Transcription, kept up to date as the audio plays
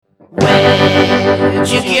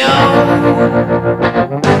you go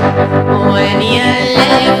when you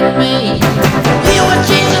left me? You were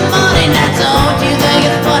chasing money, and I told you that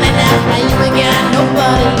you're funny now. You ain't got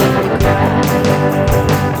nobody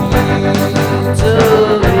to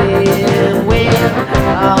told it well.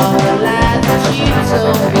 All the lies that you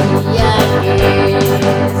told me, I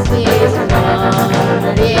guess it's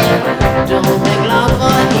one. Yeah, don't make love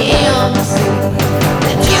for him to see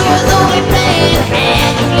that you was only playing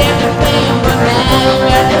and you left it playing, but now you're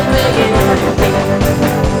out there begging again.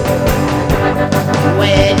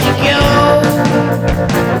 Where'd you go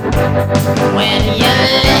when you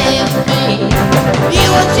left me? You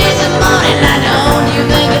were chasing money, and I know you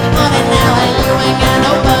think it's funny now, and you ain't got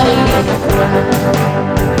nobody to cry.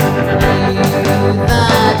 You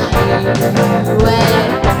thought you would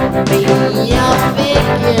be all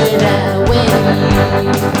figured out when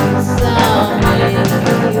you saw me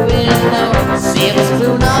with no silver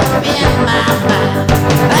spoon up in my mouth.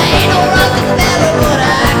 I ain't no rocket devil, but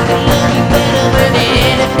I could love you better than any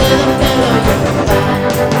other fellow you'll find.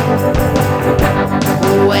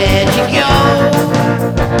 Where'd you go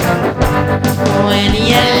when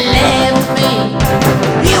you left?